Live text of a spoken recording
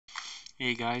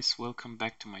Hey guys, welcome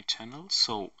back to my channel.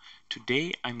 So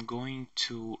today I'm going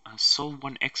to solve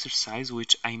one exercise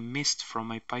which I missed from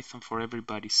my Python for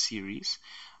Everybody series,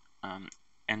 um,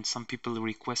 and some people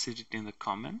requested it in the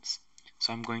comments,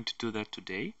 so I'm going to do that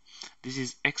today. This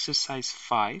is exercise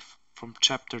 5 from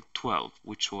chapter 12,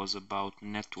 which was about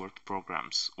networked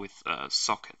programs with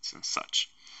sockets and such.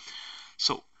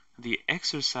 So the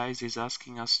exercise is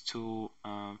asking us to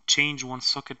change one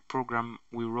socket program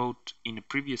we wrote in a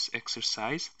previous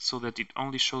exercise so that it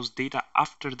only shows data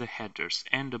after the headers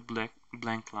and a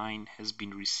blank line has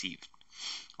been received.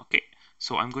 Okay,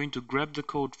 so I'm going to grab the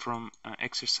code from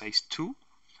exercise 2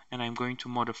 and I'm going to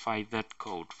modify that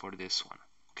code for this one.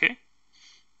 Okay,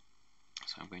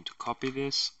 so I'm going to copy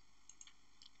this.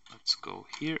 Let's go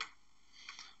here.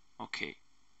 Okay,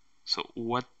 so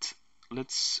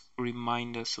let's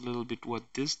remind us a little bit what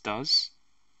this does.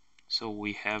 So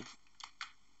we have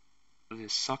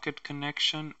this socket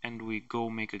connection and we go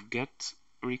make a get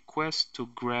request to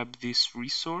grab this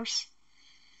resource,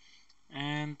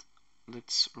 and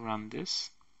let's run this.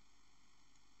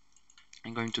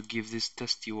 I'm going to give this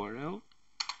test URL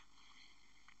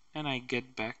and I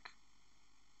get back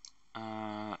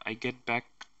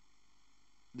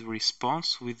the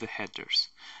response with the headers.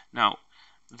 Now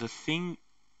the thing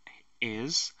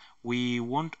is we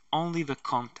want only the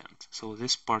content, so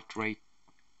this part right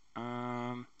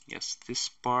yes, this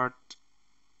part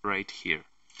right here.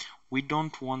 We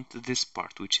don't want this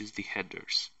part, which is the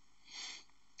headers.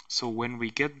 So when we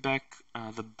get back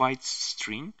the bytes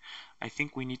string, I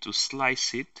think we need to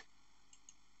slice it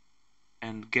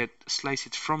and slice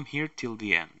it from here till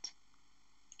the end.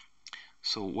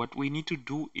 So what we need to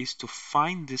do is to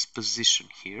find this position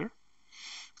here,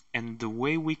 and the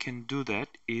way we can do that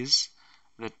is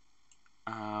that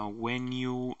when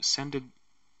you send an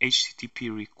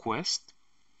HTTP request,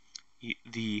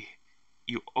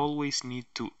 you always need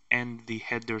to end the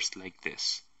headers like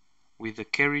this, with a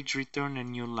carriage return a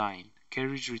new line,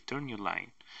 carriage return new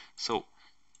line. So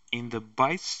in the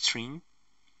byte string,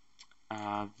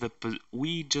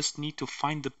 we just need to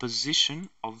find the position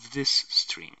of this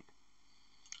string.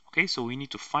 Okay, so we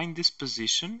need to find this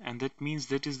position, and that means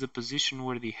that is the position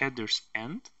where the headers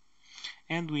end,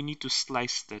 and we need to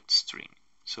slice that string.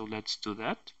 So let's do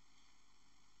that.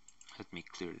 Let me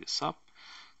clear this up.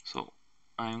 So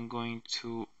I'm going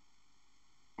to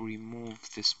remove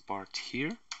this part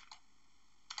here.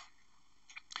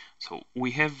 So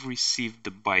we have received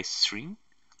the byte string.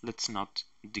 Let's not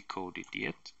decode it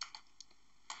yet.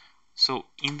 So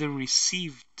in the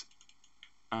received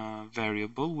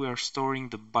variable, we are storing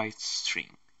the byte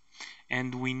string,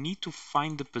 and we need to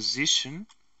find the position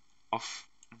of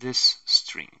this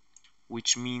string,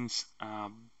 which means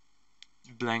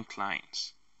blank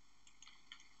lines.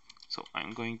 So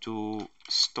I'm going to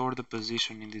store the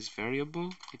position in this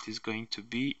variable. It is going to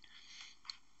be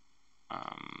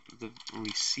the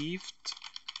received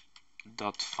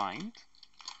dot find,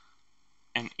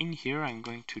 and in here I'm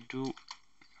going to do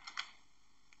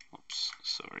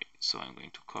so I'm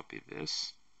going to copy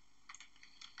this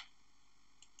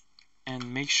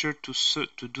and make sure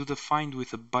to do the find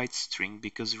with a byte string,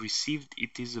 because received,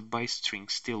 it is a byte string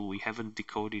still, we haven't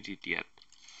decoded it yet.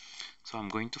 So I'm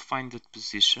going to find that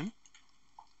position,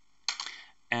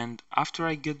 and after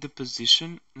I get the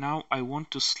position, now I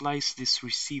want to slice this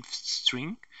received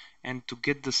string and to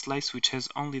get the slice which has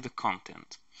only the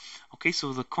content. Okay,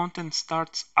 so the content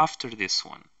starts after this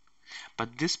one,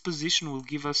 but this position will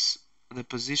give us the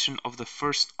position of the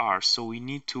first R, so we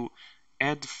need to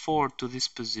add 4 to this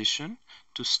position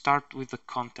to start with the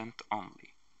content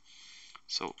only.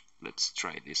 So let's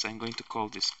try this. I'm going to call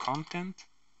this content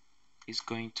is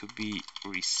going to be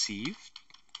received,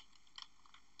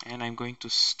 and I'm going to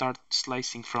start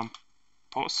slicing from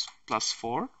pos plus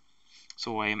 4.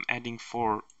 So I am adding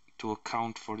 4 to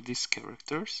account for these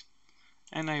characters,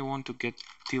 and I want to get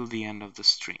till the end of the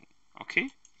string. Okay,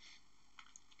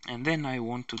 and then I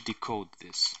want to decode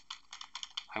this.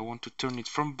 I want to turn it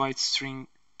from byte string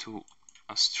to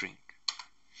a string,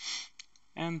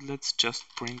 and let's just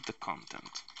print the content.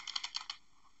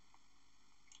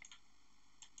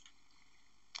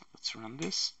 Let's run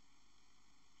this,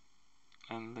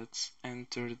 and let's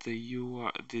enter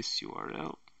this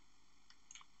URL.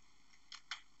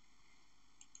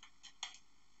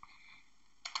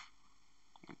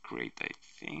 Great, I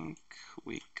think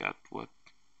we got what.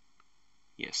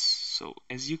 Yes, so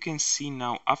as you can see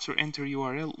now, after enter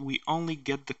URL, we only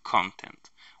get the content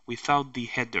without the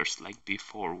headers like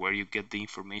before, where you get the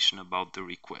information about the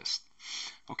request.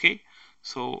 Okay,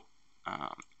 so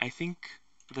I think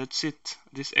that's it.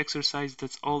 This exercise,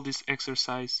 that's all this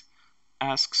exercise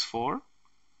asks for.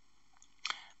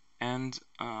 And And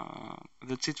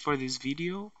that's it for this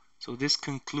video. So this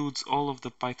concludes all of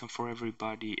the Python for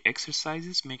Everybody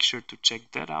exercises. Make sure to check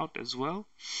that out as well.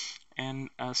 And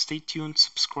stay tuned,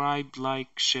 subscribe,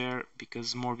 like, share,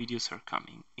 because more videos are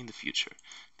coming in the future.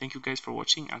 Thank you guys for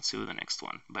watching. I'll see you in the next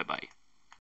one. Bye bye.